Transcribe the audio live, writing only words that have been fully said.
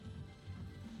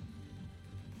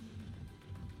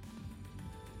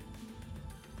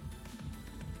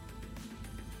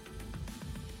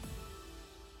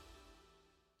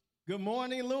Good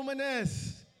morning,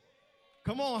 Luminous.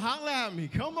 Come on, holla at me.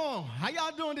 Come on. How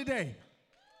y'all doing today?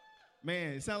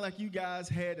 Man, it sounds like you guys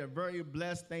had a very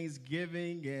blessed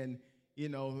Thanksgiving, and,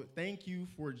 thank you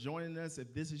for joining us.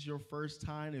 If this is your first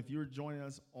time, if you're joining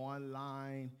us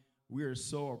online, we are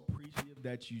so appreciative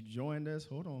that you joined us.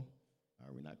 Hold on. All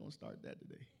right, we're not going to start that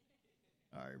today.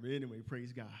 All right, but anyway,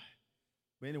 praise God.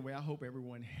 But anyway, I hope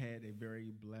everyone had a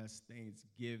very blessed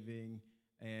Thanksgiving.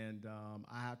 And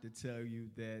I have to tell you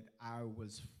that I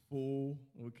was full,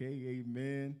 okay,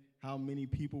 amen. How many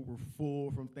people were full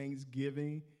from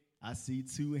Thanksgiving? I see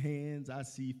 2 hands, I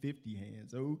see 50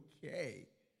 hands, okay.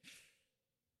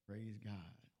 Praise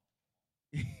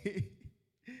God.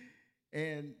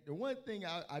 And the one thing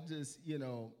I just,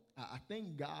 I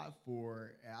thank God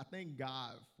for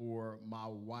my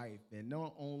wife. And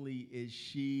not only is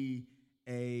she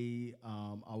a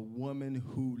woman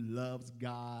who loves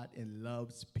God and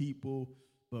loves people,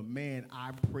 but man,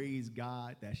 I praise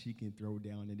God that she can throw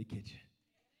down in the kitchen.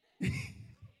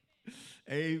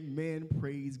 Amen.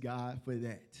 Praise God for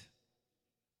that.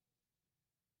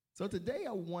 So today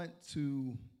I want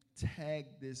to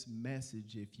tag this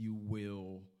message, if you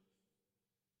will,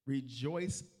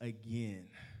 rejoice again.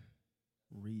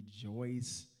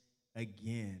 Rejoice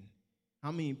again.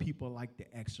 How many people like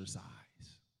to exercise?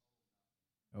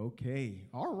 Okay,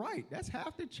 all right, that's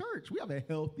half the church. We have a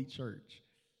healthy church.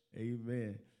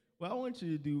 Amen. Well, I want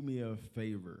you to do me a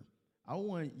favor. I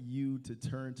want you to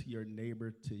turn to your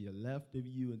neighbor to your left of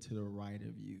you and to the right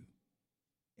of you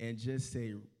and just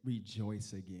say,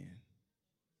 rejoice again.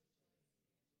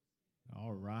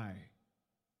 All right.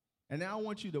 And now I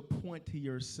want you to point to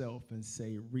yourself and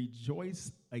say,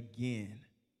 rejoice again.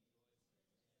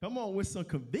 Come on, with some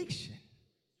conviction.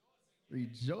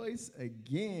 Rejoice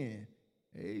again.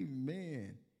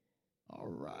 Amen. All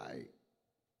right.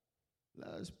 Let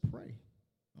us pray.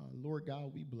 Lord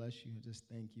God, we bless you and just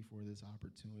thank you for this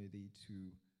opportunity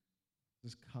to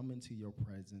just come into your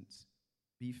presence,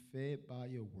 be fed by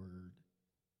your word.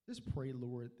 Just pray,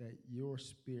 Lord, that your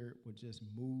spirit would just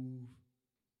move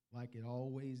like it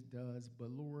always does, but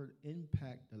Lord,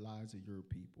 impact the lives of your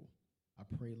people. I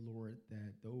pray, Lord,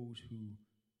 that those who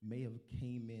may have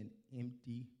came in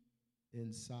empty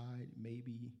inside,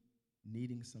 maybe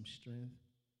needing some strength,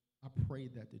 I pray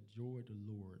that the joy of the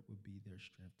Lord would be their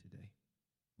strength today.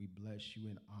 We bless you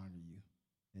and honor you.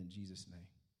 In Jesus' name,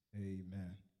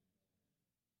 amen.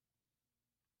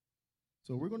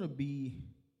 So we're going to be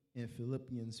in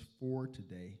Philippians 4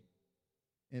 today.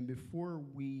 And before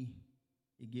we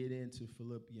get into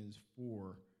Philippians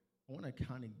 4, I want to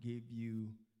kind of give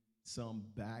you some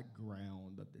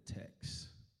background of the text.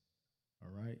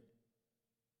 All right?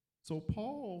 So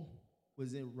Paul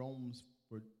was in Rome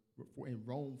for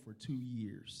 2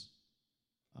 years,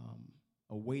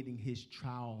 awaiting his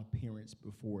trial appearance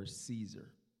before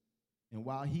Caesar. And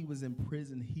while he was in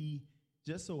prison, he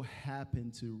just so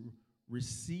happened to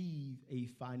receive a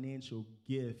financial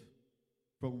gift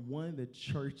from one of the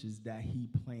churches that he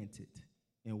planted,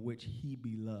 in which he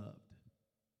beloved.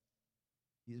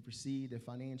 He received a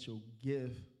financial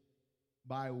gift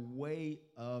by way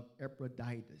of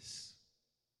Epaphroditus,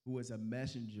 who was a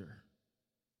messenger.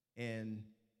 And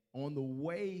on the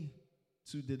way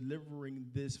to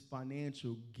delivering this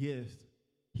financial gift,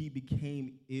 he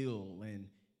became ill, and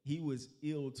he was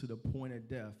ill to the point of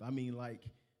death. I mean,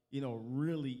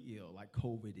 really ill, like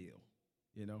COVID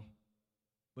ill,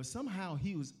 But somehow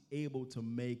he was able to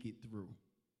make it through.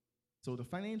 So the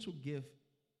financial gift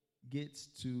gets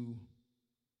to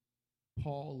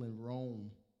Paul in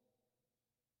Rome.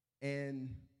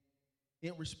 And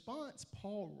in response,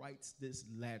 Paul writes this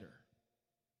letter.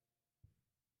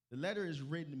 The letter is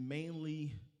written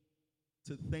mainly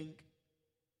to thank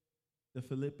the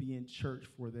Philippian church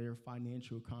for their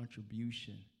financial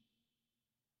contribution.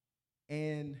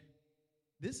 And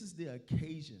this is the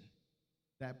occasion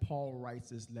that Paul writes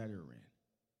this letter in.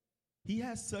 He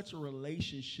has such a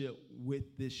relationship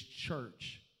with this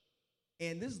church.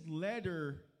 And this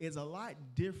letter is a lot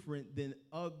different than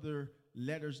other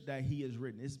letters that he has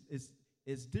written.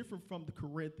 It's different from the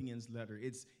Corinthians letter.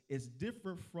 It's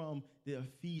different from the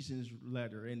Ephesians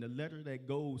letter and the letter that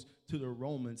goes to the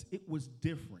Romans. It was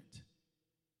different.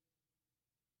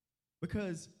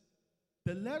 Because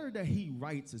the letter that he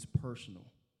writes is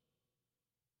personal.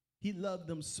 He loved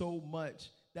them so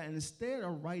much that instead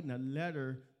of writing a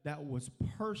letter that was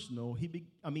personal,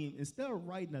 instead of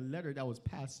writing a letter that was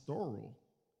pastoral,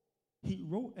 he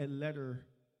wrote a letter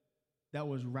that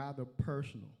was rather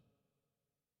personal.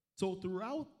 So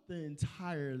throughout the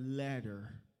entire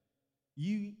letter,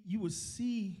 you will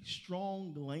see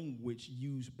strong language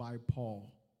used by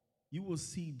Paul. You will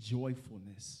see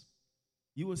joyfulness.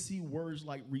 You will see words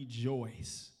like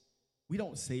rejoice. We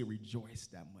don't say rejoice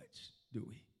that much, do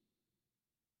we?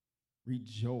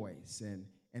 Rejoice, and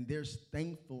there's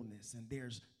thankfulness, and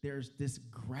there's this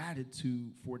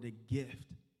gratitude for the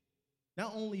gift.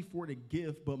 Not only for the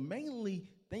gift, but mainly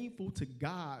thankful to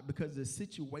God because of the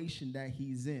situation that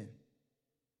he's in.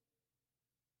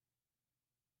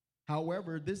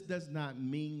 However, this does not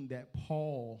mean that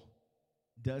Paul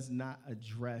does not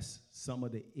address some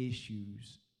of the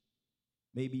issues,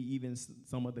 maybe even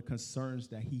some of the concerns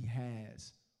that he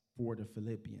has for the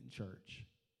Philippian church.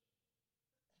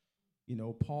 You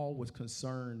know, Paul was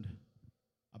concerned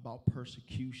about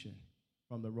persecution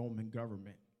from the Roman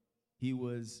government. He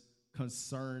was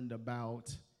concerned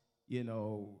about,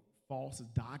 false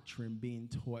doctrine being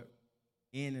taught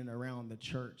in and around the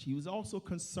church. He was also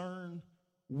concerned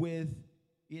with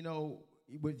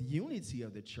unity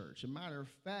of the church. As a matter of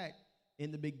fact,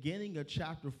 in the beginning of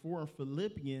chapter 4 of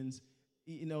Philippians,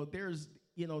 there's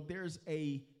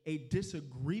a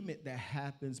disagreement that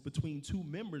happens between two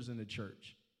members in the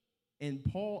church. And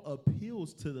Paul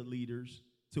appeals to the leaders,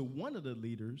 to one of the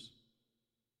leaders,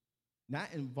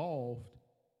 not involved,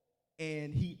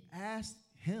 and he asked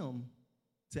him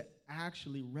to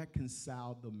actually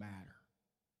reconcile the matter.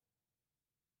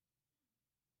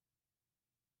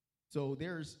 So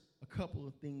there's a couple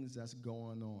of things that's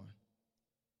going on.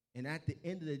 And at the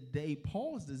end of the day,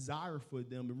 Paul's desire for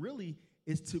them really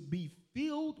is to be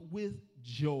filled with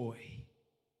joy.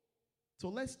 So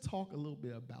let's talk a little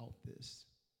bit about this.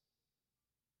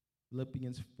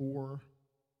 Philippians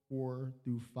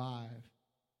 4:4-5.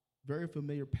 Very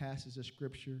familiar passage of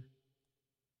scripture.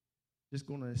 Just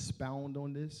going to expound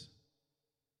on this.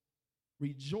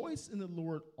 Rejoice in the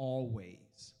Lord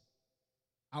always.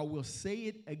 I will say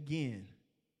it again.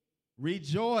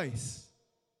 Rejoice.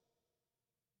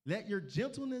 Let your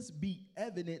gentleness be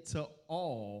evident to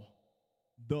all.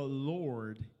 The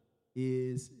Lord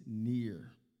is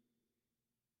near.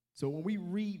 So when we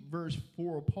read verse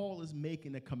 4, Paul is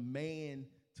making a command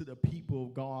to the people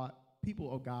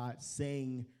of God,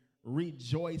 saying,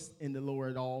 rejoice in the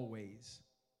Lord always.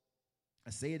 I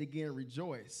say it again,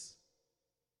 rejoice.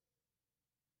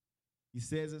 He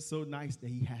says it so nice that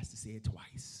he has to say it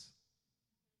twice.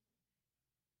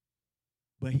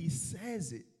 But he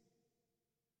says it.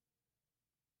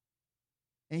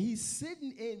 And he's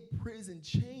sitting in prison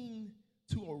chained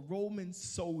to a Roman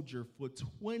soldier for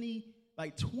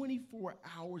 24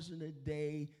 hours in a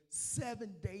day,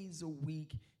 7 days a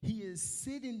week. He is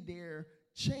sitting there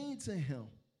chained to him.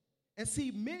 And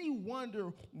see, many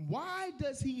wonder, why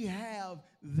does he have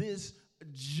this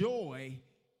joy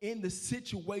in the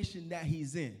situation that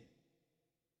he's in?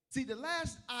 See, the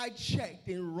last I checked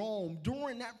in Rome,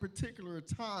 during that particular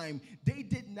time, they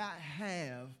did not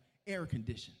have air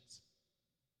conditions.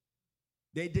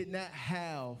 They did not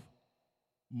have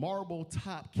marble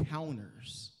top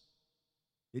counters.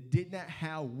 It did not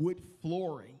have wood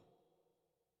flooring.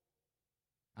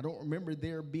 I don't remember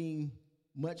there being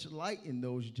much light in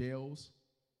those jails.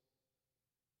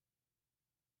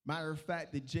 Matter of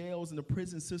fact, the jails and the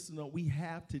prison system that we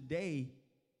have today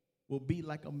will be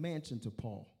like a mansion to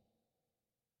Paul.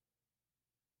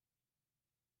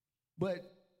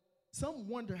 But some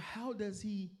wonder, how does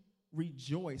he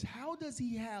rejoice? How does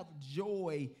he have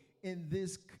joy in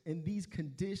these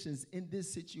conditions, in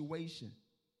this situation?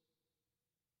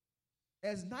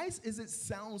 As nice as it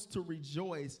sounds to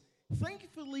rejoice,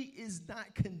 thankfully is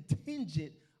not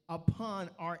contingent upon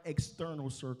our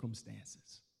external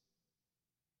circumstances.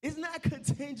 It's not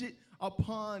contingent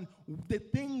upon the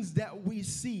things that we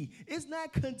see. It's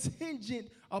not contingent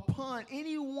upon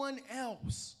anyone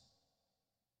else.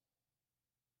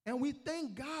 And we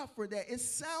thank God for that. It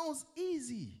sounds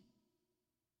easy.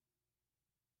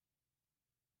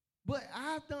 But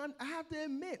I have to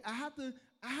admit, I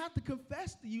have to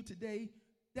confess to you today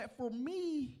that for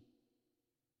me,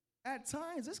 at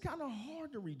times, it's kind of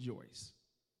hard to rejoice.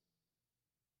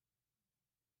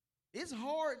 It's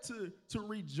hard to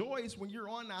rejoice when you're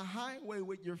on the highway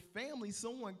with your family,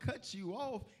 someone cuts you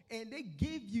off, and they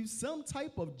give you some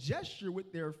type of gesture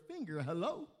with their finger.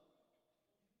 Hello?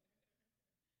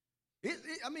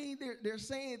 They're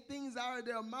saying things out of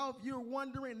their mouth. You're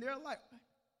wondering, they're like,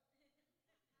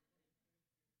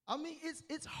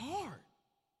 it's hard.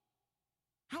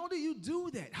 How do you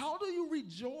do that? How do you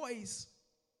rejoice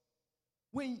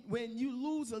when you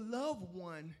lose a loved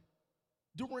one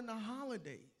during the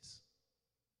holidays?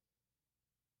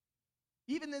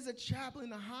 Even as a chaplain in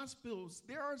the hospitals,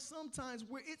 there are some times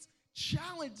where it's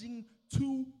challenging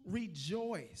to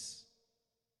rejoice.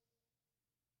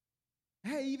 I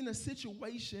had even a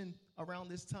situation around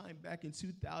this time back in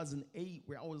 2008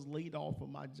 where I was laid off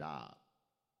from my job.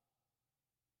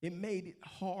 It made it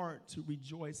hard to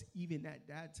rejoice even at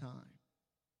that time.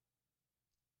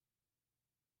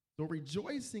 So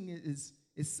rejoicing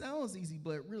it sounds easy,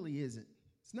 but it really isn't.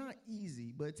 It's not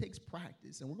easy, but it takes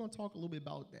practice. And we're going to talk a little bit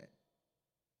about that.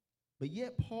 But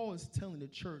yet Paul is telling the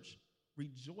church,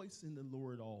 rejoice in the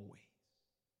Lord always.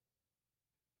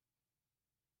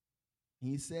 And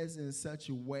he says in such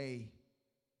a way,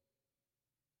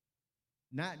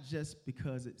 not just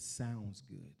because it sounds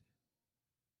good,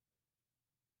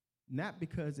 not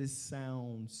because it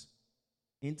sounds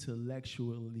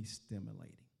intellectually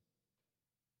stimulating.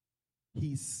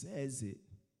 He says it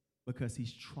because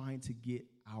he's trying to get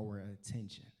our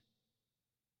attention.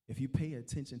 If you pay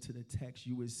attention to the text,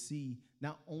 you will see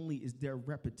not only is there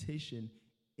repetition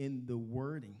in the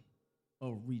wording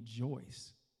of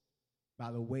rejoice,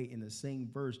 by the way, in the same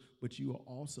verse, but you will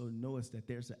also notice that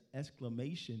there's an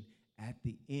exclamation at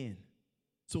the end.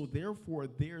 So therefore,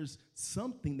 there's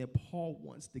something that Paul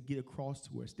wants to get across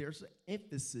to us. There's an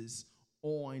emphasis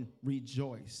on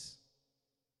rejoice.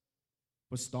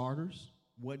 For starters,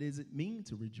 what does it mean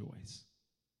to rejoice?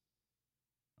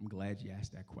 I'm glad you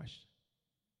asked that question.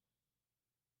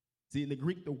 See, in the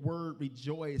Greek, the word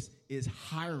rejoice is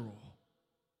hyro,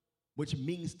 which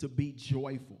means to be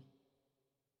joyful,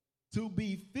 to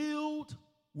be filled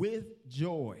with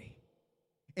joy.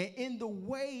 And in the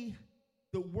way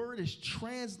the word is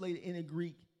translated in the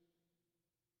Greek,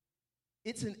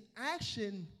 it's an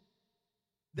action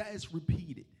that is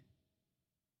repeated.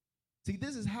 See,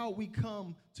 this is how we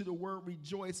come to the word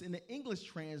rejoice in the English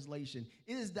translation.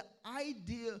 It is the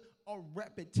idea of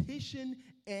repetition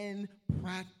and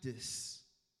practice.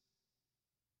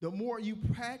 The more you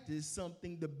practice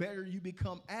something, the better you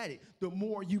become at it. The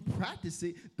more you practice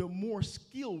it, the more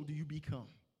skilled you become.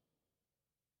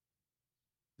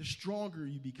 The stronger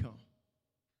you become.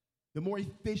 The more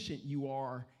efficient you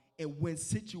are. And when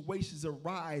situations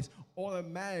arise,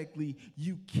 automatically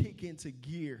you kick into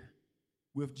gear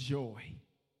with joy.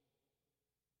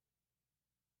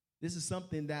 This is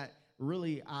something that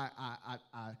really I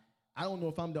don't know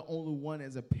if I'm the only one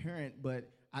as a parent, but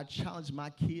I challenge my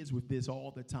kids with this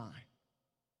all the time.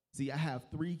 See, I have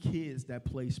 3 kids that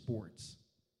play sports.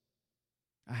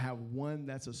 I have one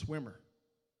that's a swimmer.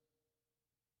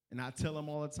 And I tell them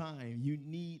all the time, you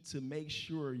need to make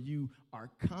sure you are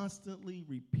constantly,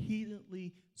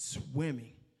 repeatedly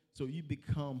swimming so you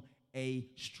become a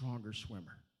stronger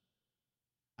swimmer.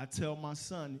 I tell my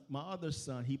son, my other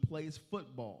son, he plays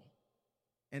football.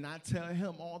 And I tell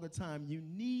him all the time, you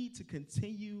need to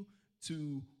continue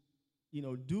to,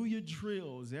 do your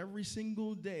drills every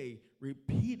single day,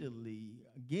 repeatedly,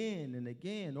 again and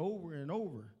again, over and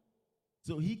over,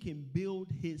 so he can build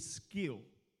his skill.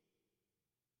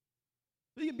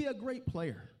 So he can be a great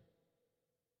player.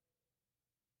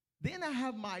 Then I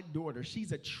have my daughter.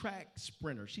 She's a track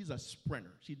sprinter. She's a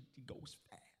sprinter. She goes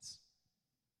fast.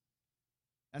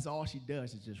 That's all she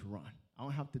does is just run. I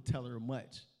don't have to tell her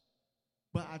much.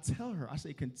 But I tell her, I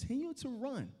say, continue to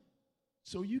run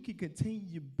so you can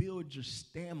continue to build your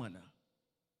stamina.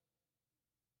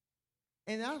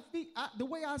 And I think the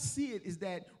way I see it is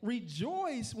that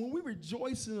when we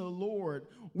rejoice in the Lord,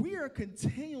 we are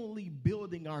continually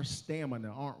building our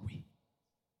stamina, aren't we?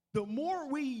 The more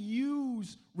we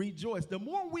rejoice, the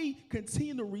more we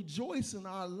continue to rejoice in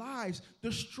our lives,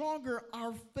 the stronger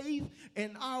our faith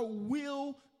and our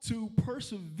will to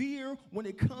persevere when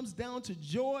it comes down to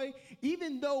joy.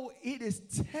 Even though it is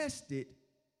tested,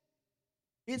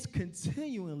 it's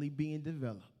continually being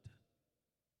developed.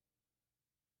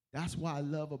 That's what I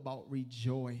love about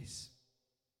rejoice.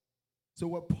 So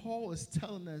what Paul is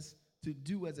telling us to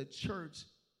do as a church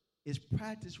is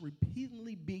practice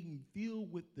repeatedly being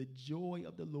filled with the joy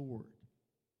of the Lord.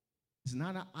 It's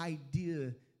not an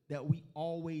idea that we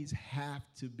always have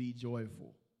to be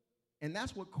joyful. And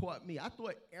that's what caught me. I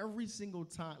thought every single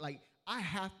time, I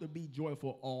have to be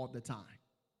joyful all the time.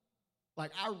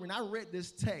 When I read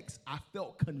this text, I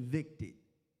felt convicted.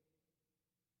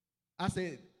 I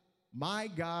said, my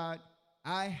God,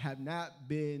 I have not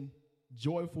been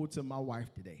joyful to my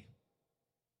wife today.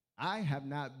 I have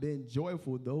not been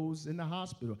joyful to those in the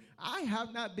hospital. I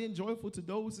have not been joyful to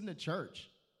those in the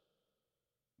church.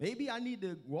 Maybe I need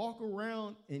to walk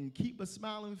around and keep a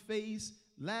smiling face,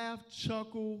 laugh,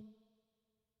 chuckle.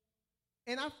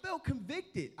 And I felt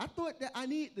convicted. I thought that I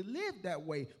needed to live that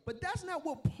way. But that's not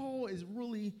what Paul is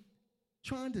really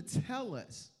trying to tell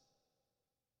us.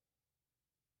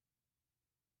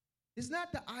 It's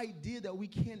not the idea that we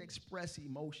can't express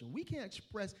emotion. We can't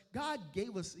express. God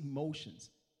gave us emotions.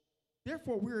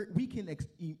 Therefore, we can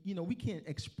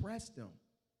express them.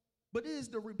 But it is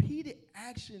the repeated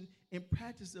action and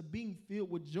practice of being filled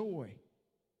with joy.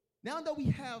 Now that we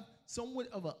have somewhat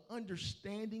of an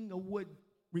understanding of what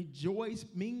rejoice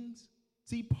means,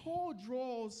 see, Paul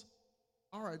draws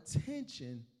our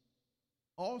attention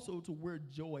also to where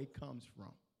joy comes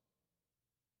from.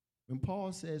 When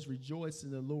Paul says rejoice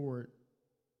in the Lord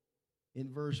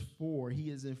in verse 4, he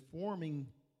is informing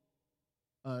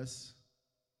us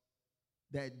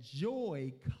that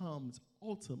joy comes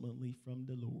ultimately from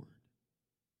the Lord.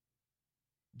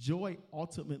 Joy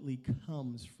ultimately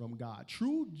comes from God.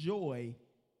 True joy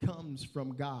comes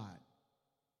from God.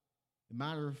 As a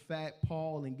matter of fact,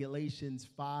 Paul in Galatians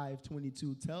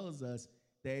 5:22 tells us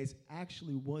that it's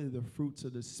actually one of the fruits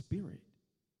of the Spirit.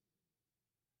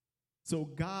 So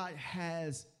God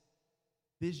has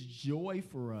this joy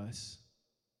for us,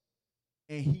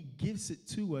 and he gives it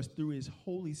to us through his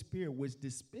Holy Spirit, which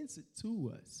dispenses it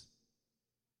to us.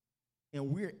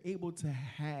 And we're able to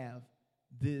have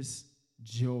this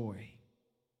joy.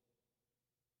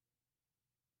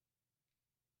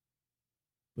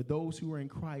 For those who are in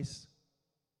Christ,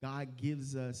 God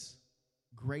gives us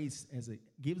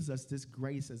this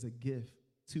grace as a gift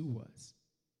to us.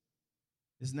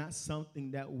 It's not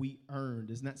something that we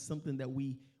earned. It's not something that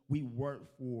we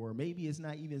work for. Maybe it's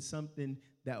not even something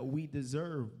that we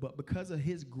deserve. But because of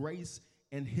his grace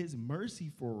and his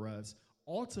mercy for us,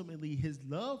 ultimately his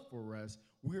love for us,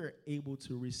 we're able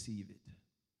to receive it.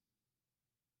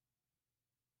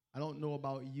 I don't know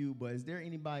about you, but is there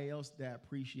anybody else that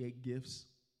appreciate gifts?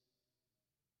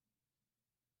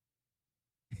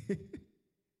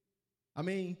 I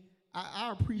mean,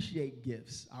 I appreciate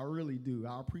gifts. I really do.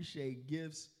 I appreciate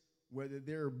gifts, whether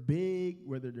they're big,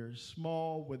 whether they're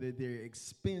small, whether they're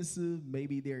expensive,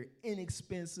 maybe they're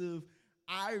inexpensive.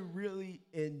 I really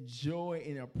enjoy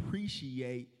and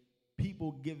appreciate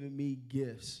people giving me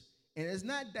gifts. And it's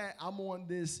not that I'm on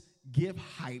this gift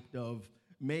hype of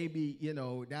maybe,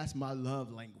 that's my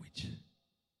love language.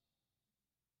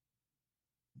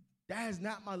 That is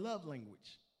not my love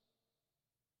language.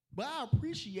 But I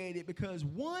appreciate it because,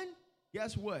 one,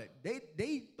 guess what?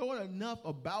 They thought enough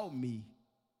about me,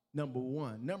 number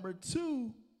one. Number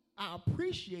two, I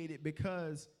appreciate it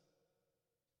because,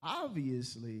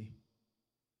 obviously,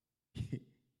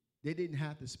 they didn't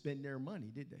have to spend their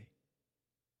money, did they?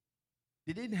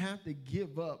 They didn't have to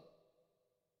give up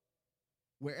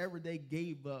wherever they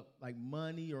gave up, like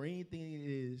money or anything it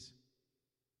is,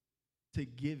 to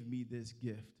give me this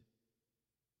gift.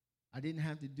 I didn't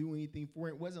have to do anything for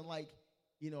it. It wasn't like,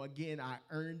 again, I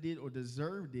earned it or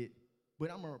deserved it, but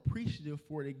I'm appreciative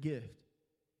for the gift.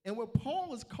 And what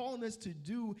Paul is calling us to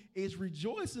do is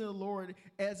rejoice in the Lord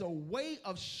as a way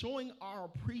of showing our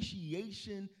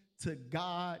appreciation to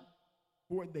God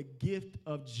for the gift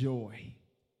of joy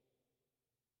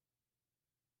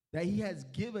that he has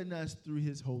given us through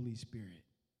his Holy Spirit.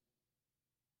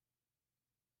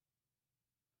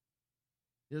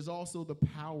 There's also the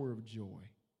power of joy.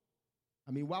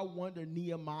 I mean, why wonder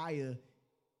Nehemiah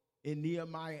in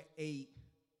Nehemiah 8,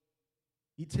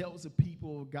 he tells the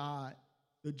people of God,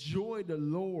 the joy of the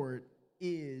Lord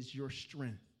is your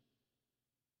strength.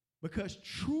 Because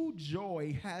true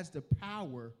joy has the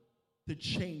power to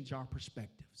change our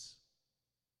perspectives.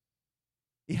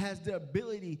 It has the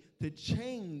ability to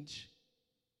change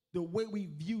the way we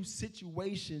view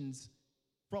situations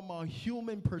from a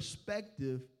human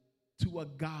perspective to a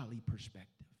godly perspective.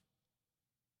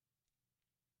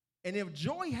 And if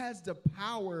joy has the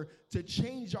power to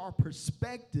change our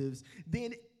perspectives,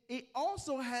 then it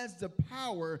also has the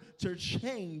power to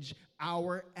change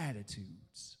our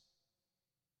attitudes.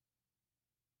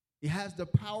 It has the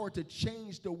power to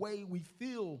change the way we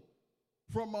feel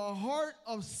from a heart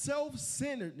of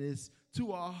self-centeredness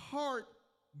to a heart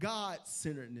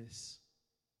God-centeredness,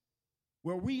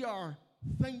 where we are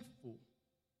thankful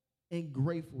and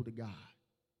grateful to God.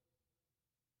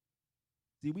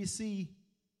 See, we see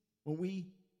when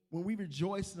we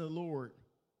rejoice in the Lord,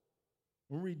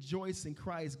 when we rejoice in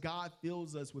Christ, God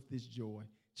fills us with this joy,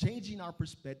 changing our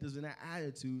perspectives and our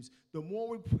attitudes. The more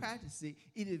we practice it,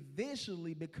 it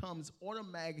eventually becomes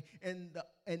automatic, and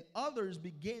others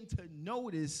begin to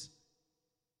notice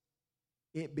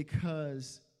it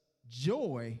because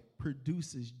joy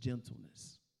produces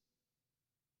gentleness.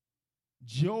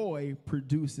 Joy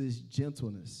produces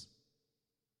gentleness.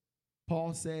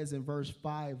 Paul says in verse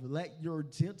 5, let your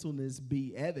gentleness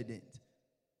be evident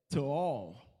to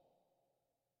all.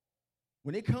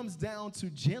 When it comes down to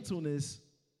gentleness,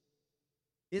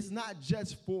 it's not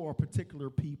just for particular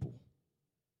people.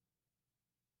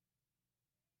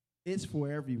 It's for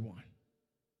everyone.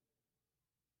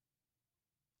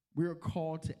 We're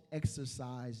called to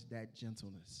exercise that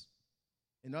gentleness.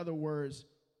 In other words,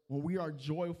 when we are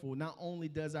joyful, not only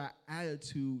does our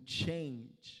attitude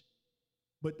change,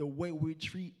 but the way we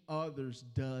treat others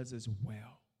does as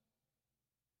well.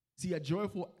 See, a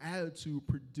joyful attitude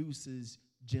produces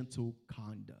gentle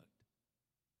conduct.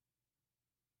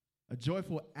 A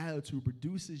joyful attitude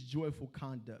produces joyful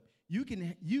conduct.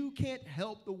 You can't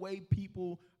help the way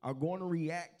people are going to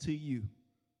react to you.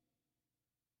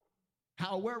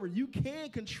 However, you can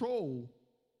control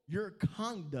your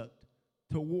conduct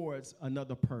towards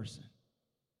another person.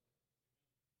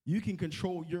 You can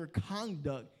control your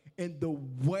conduct and the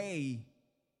way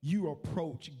you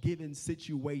approach given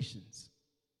situations.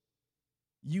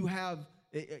 You have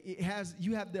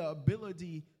the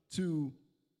ability to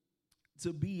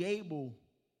be able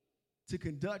to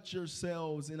conduct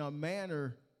yourselves in a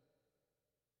manner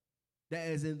that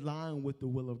is in line with the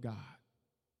will of God.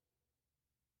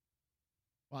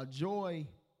 While joy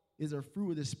is a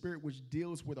fruit of the Spirit which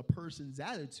deals with a person's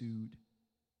attitude,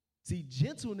 see,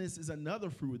 gentleness is another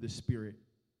fruit of the Spirit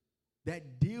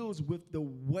that deals with the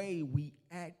way we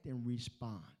act and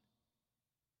respond.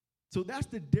 So that's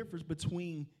the difference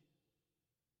between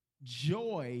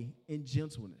joy and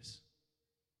gentleness.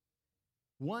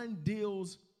 One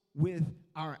deals with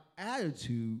our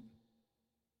attitude,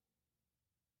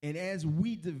 and as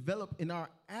we develop in our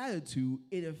attitude,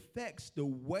 it affects the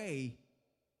way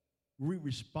we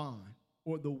respond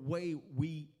or the way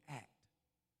we act.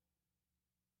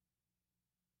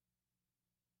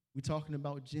 We're talking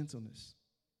about gentleness.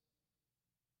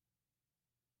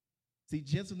 See,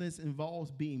 gentleness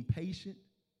involves being patient.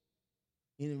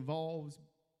 It involves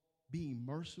being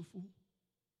merciful.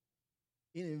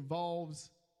 It involves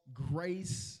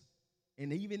grace.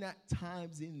 And even at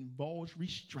times, it involves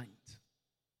restraint.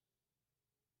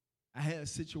 I had a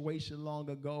situation long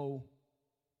ago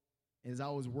as I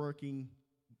was working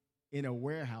in a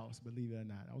warehouse, believe it or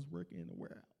not. I was working in a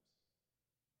warehouse.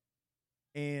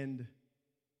 And,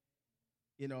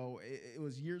 you know, it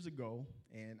was years ago,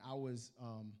 and I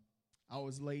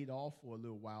was laid off for a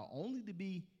little while, only to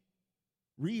be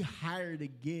rehired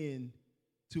again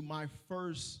to my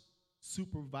first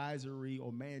supervisory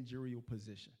or managerial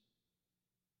position.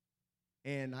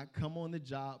 And I come on the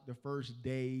job the first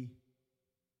day,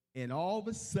 and all of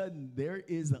a sudden, there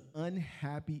is an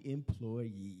unhappy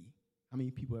employee. How many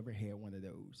people ever had one of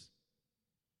those?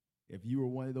 If you were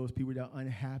one of those people that are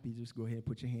unhappy, just go ahead and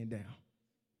put your hand down.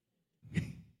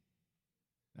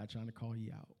 Not trying to call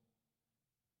you out.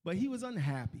 But he was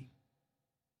unhappy.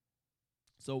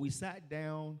 So we sat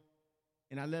down,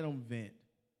 and I let him vent.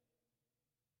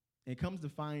 And comes to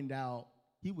find out,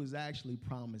 he was actually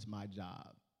promised my job.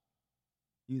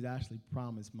 He was actually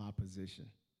promised my position.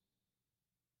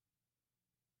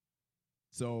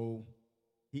 So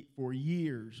for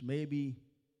years, maybe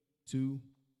 2,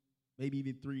 maybe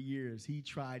even 3 years, he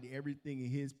tried everything in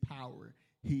his power.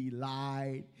 He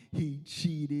lied, he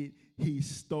cheated, he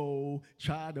stole,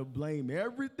 tried to blame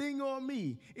everything on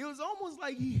me. It was almost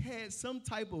like he had some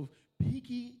type of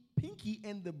pinky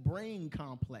in the brain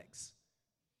complex.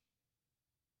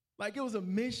 Like it was a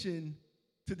mission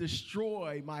to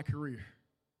destroy my career.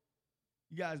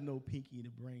 You guys know Pinky in the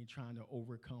Brain trying to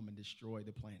overcome and destroy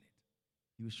the planet.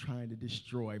 He was trying to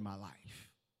destroy my life.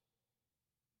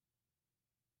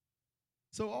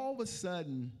 So all of a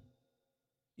sudden,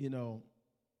 you know,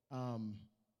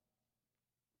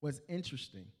 what's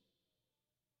interesting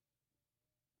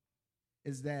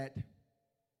is that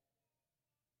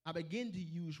I began to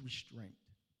use restraint.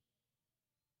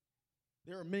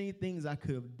 There are many things I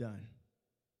could have done.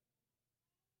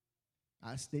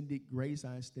 I extended grace,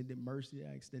 I extended mercy,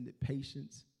 I extended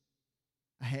patience.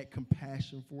 I had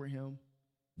compassion for him,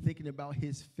 thinking about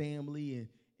his family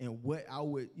and what I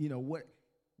would, you know, what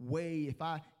way,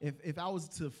 if I was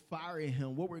to fire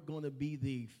him, what were going to be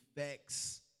the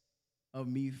effects of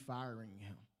me firing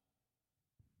him.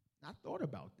 I thought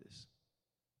about this.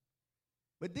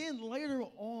 But then later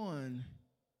on,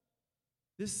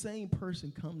 this same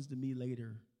person comes to me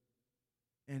later,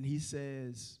 and he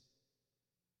says,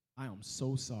 I am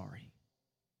so sorry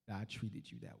that I treated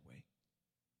you that way.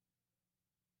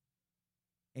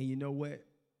 And you know what?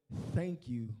 Thank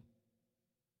you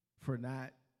for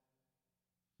not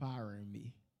firing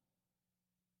me.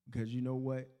 Because you know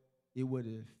what? It would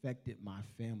have affected my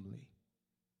family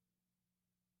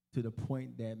to the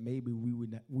point that maybe we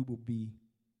would be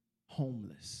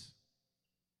homeless,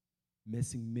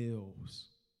 missing meals,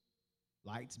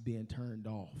 lights being turned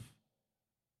off.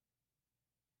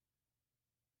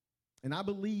 And I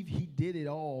believe he did it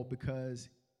all because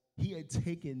he had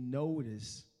taken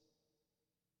notice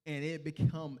and it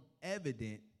become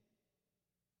evident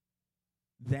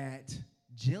that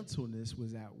gentleness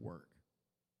was at work.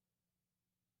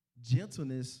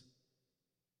 Gentleness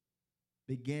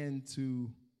began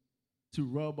to to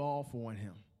rub off on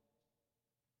him.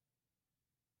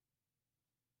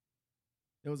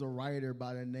 There was a writer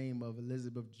by the name of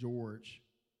Elizabeth George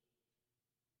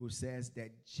who says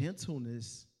that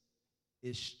gentleness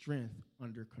is strength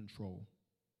under control.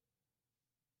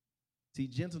 See,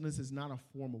 gentleness is not a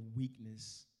form of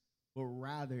weakness, but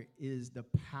rather is the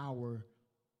power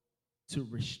to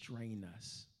restrain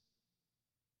us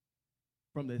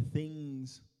from the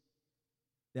things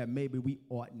that maybe we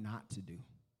ought not to do.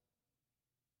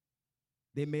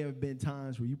 There may have been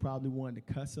times where you probably wanted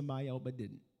to cuss somebody out but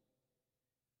didn't.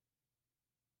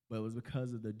 But it was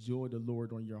because of the joy of the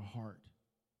Lord on your heart,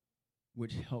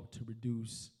 which helped to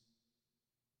produce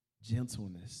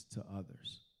gentleness to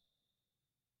others.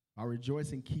 Our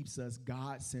rejoicing keeps us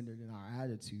God-centered in our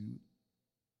attitude.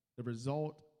 The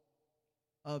result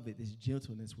of it is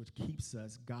gentleness, which keeps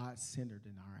us God-centered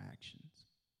in our actions.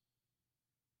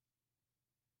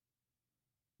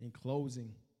 In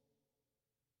closing,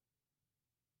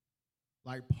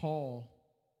 like Paul,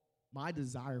 my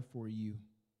desire for you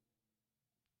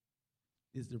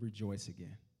is to rejoice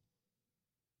again.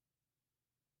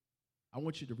 I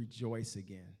want you to rejoice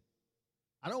again.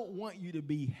 I don't want you to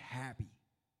be happy.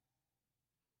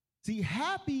 See,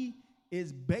 happy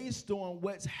is based on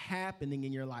what's happening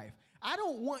in your life. I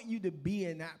don't want you to be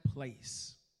in that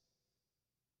place.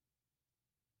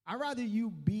 I'd rather you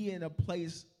be in a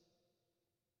place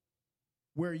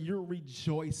where you're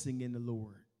rejoicing in the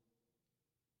Lord.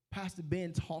 Pastor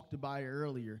Ben talked about it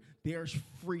earlier. There's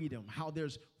freedom, how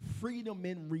there's freedom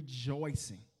in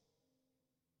rejoicing.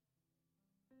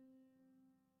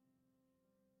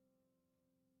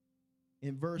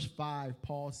 In verse 5,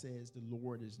 Paul says, the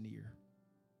Lord is near.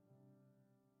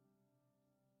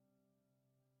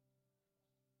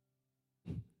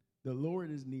 The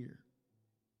Lord is near.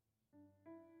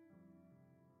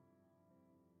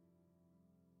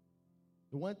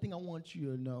 The one thing I want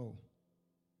you to know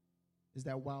is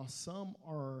that while some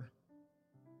are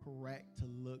correct to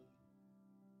look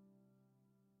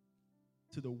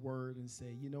to the word and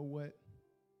say, you know what,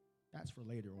 that's for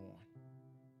later on.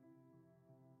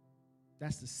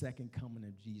 That's the second coming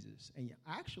of Jesus. And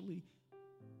actually,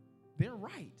 they're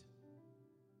right.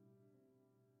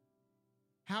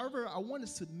 However, I want to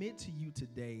submit to you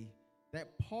today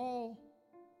that Paul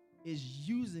is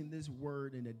using this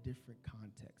word in a different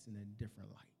context, in a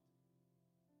different light.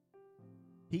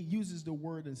 He uses the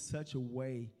word in such a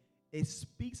way, it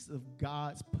speaks of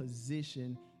God's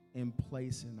position and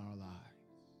place in our lives.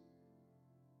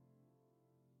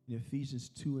 In Ephesians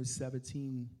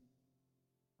 2:17,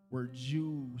 where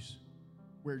Jews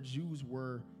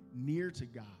were near to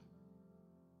God.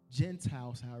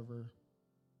 Gentiles, however,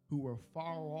 who were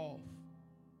far off,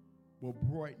 were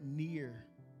brought near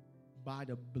by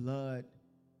the blood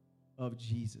of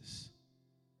Jesus.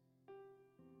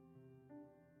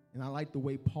 And I like the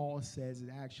way Paul says it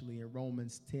actually in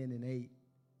Romans 10:8,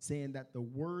 saying that the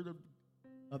word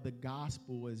of the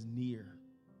gospel is near,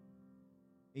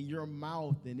 in your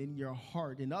mouth and in your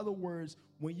heart. In other words,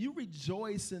 when you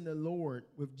rejoice in the Lord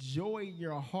with joy in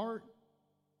your heart,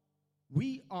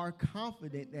 we are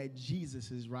confident that Jesus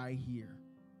is right here.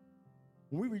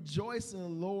 When we rejoice in the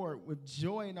Lord with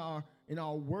joy in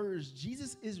our words,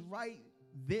 Jesus is right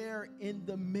there in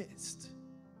the midst.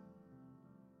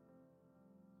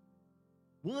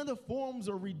 One of the forms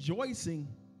of rejoicing,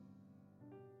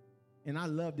 and I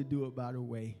love to do it, by the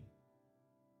way,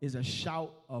 is a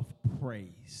shout of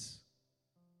praise.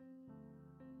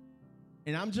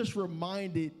 And I'm just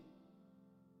reminded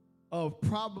of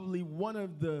probably one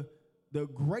of the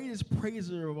greatest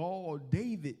praiser of all,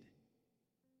 David,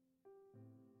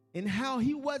 and how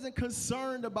he wasn't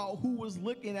concerned about who was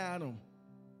looking at him.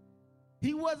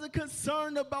 He wasn't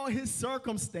concerned about his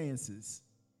circumstances.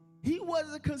 He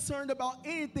wasn't concerned about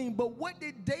anything. But what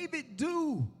did David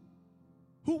do,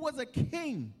 who was a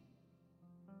king?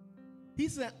 He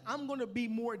said, I'm going to be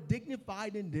more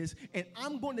dignified in this, and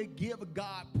I'm going to give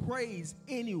God praise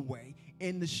anyway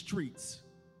in the streets.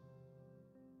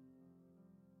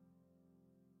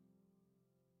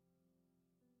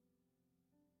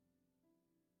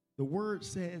 The word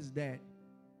says that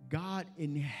God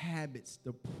inhabits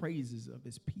the praises of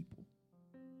his people.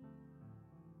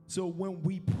 So when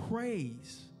we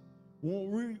praise,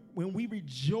 when we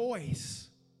rejoice,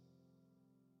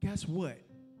 guess what?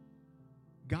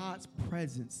 God's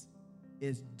presence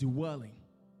is dwelling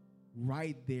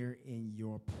right there in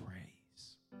your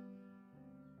praise.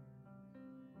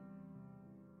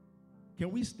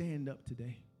 Can we stand up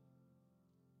today?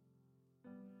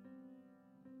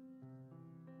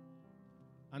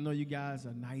 I know you guys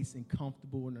are nice and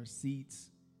comfortable in their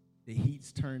seats. The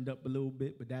heat's turned up a little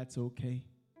bit, but that's okay.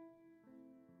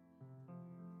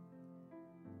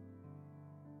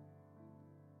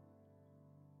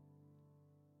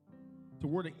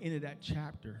 toward the end of that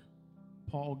chapter,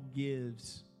 Paul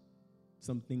gives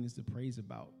some things to praise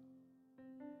about.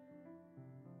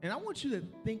 And I want you to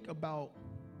think about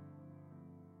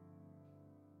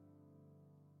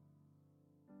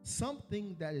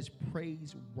something that is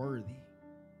praiseworthy.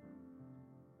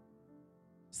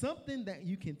 Something that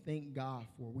you can thank God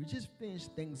for. We just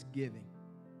finished Thanksgiving.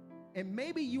 And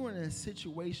maybe you're in a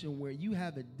situation where you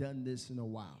haven't done this in a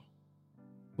while.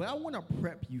 But I want to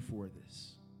prep you for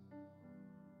this.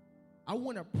 I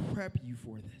want to prep you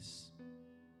for this.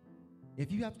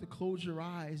 If you have to close your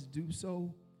eyes, do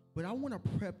so. But I want to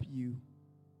prep you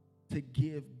to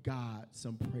give God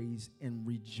some praise and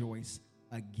rejoice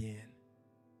again.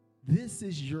 This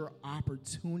is your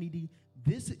opportunity.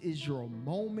 This is your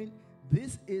moment.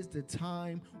 This is the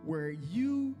time where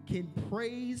you can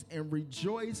praise and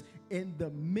rejoice in the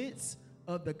midst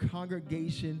of the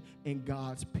congregation and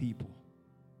God's people.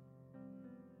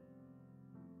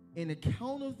 In the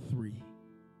count of 3,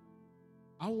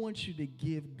 I want you to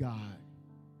give God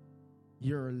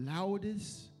your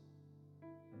loudest,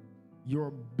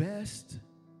 your best,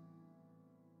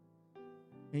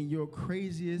 and your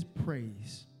craziest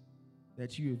praise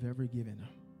that you have ever given him.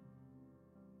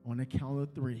 On the count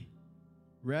of 3.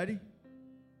 Ready?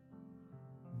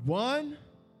 1,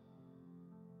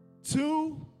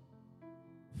 2,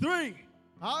 3.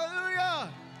 Hallelujah.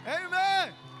 Amen.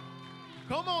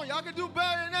 Come on, y'all can do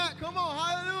better than that. Come on,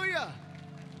 hallelujah.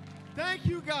 Thank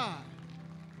you, God.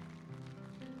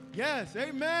 Yes,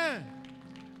 amen.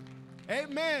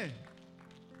 Amen.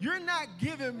 You're not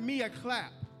giving me a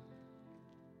clap.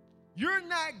 You're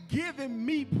not giving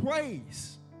me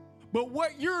praise. But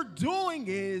what you're doing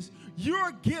is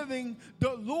you're giving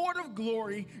the Lord of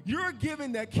glory, you're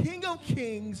giving the King of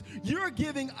kings, you're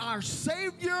giving our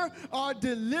Savior, our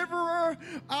deliverer,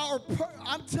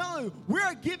 I'm telling you,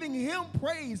 we're giving him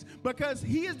praise because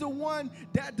he is the one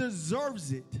that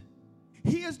deserves it.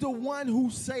 He is the one who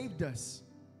saved us.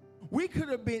 We could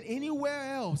have been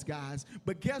anywhere else, guys,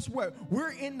 but guess what?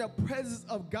 We're in the presence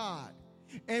of God.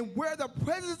 And where the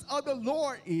presence of the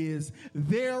Lord is,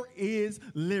 there is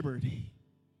liberty.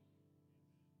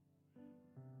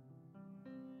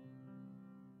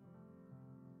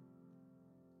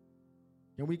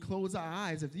 Can we close our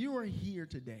eyes? If you are here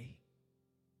today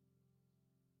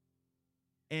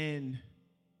and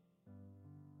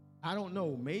I don't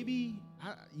know, maybe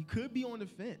you could be on the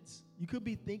fence. You could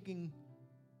be thinking,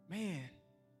 man,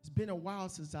 it's been a while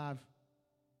since I've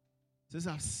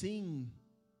seen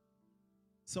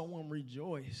someone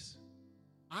rejoice.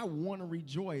 I want to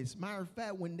rejoice. Matter of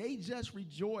fact, when they just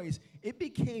rejoiced, it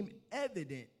became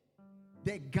evident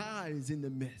that God is in the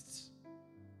midst.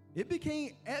 It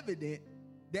became evident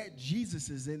that Jesus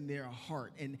is in their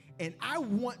heart. And I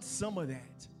want some of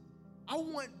that. I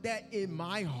want that in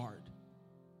my heart.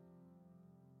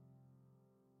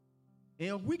 And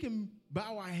if we can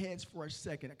bow our heads for a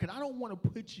second, because I don't want to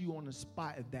put you on the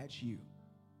spot if that's you.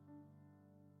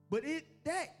 But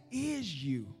that is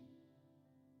you.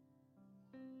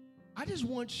 I just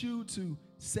want you to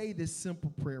say this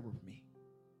simple prayer with me.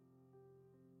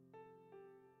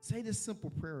 Say this simple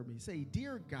prayer with me. Say,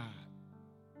 dear God,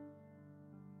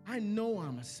 I know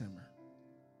I'm a sinner,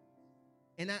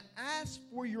 and I ask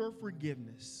for your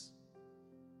forgiveness.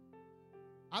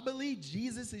 I believe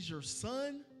Jesus is your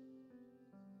son.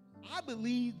 I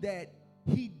believe that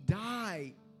he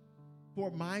died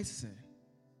for my sin,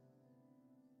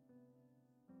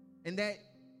 and that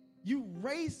you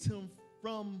raised him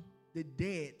from the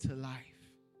dead to life.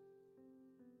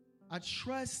 I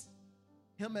trust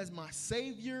him as my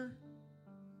Savior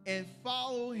and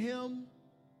follow him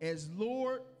as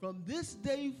Lord from this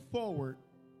day forward.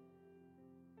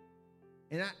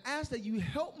 And I ask that you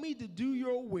help me to do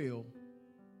your will.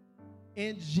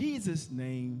 In Jesus'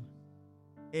 name,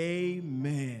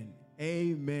 amen.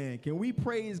 Amen. Can we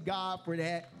praise God for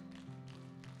that?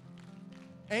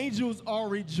 Angels are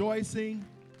rejoicing.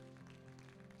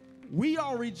 We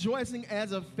are rejoicing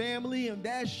as a family, and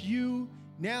that's you.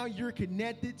 Now you're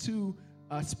connected to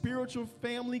a spiritual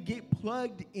family. Get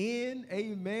plugged in.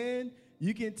 Amen.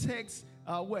 You can text,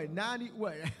 90,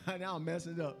 now I'm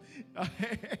messing up.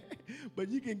 But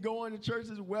you can go on the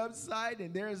church's website,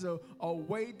 and there's a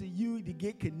way to you to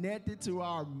get connected to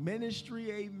our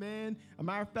ministry. Amen. As a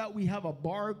matter of fact, we have a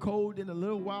barcode in a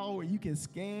little while where you can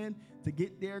scan to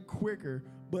get there quicker.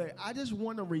 But I just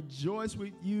want to rejoice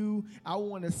with you. I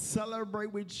want to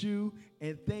celebrate with you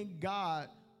and thank God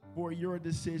for your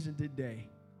decision today.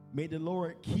 May the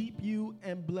Lord keep you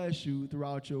and bless you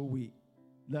throughout your week.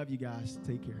 Love you guys.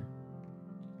 Take care.